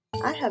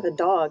I have a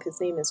dog.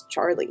 His name is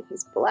Charlie.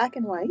 He's black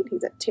and white.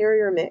 He's a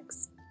terrier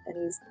mix. And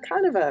he's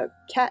kind of a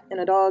cat in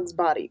a dog's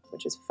body,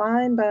 which is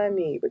fine by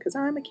me because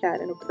I'm a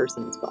cat in a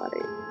person's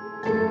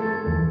body.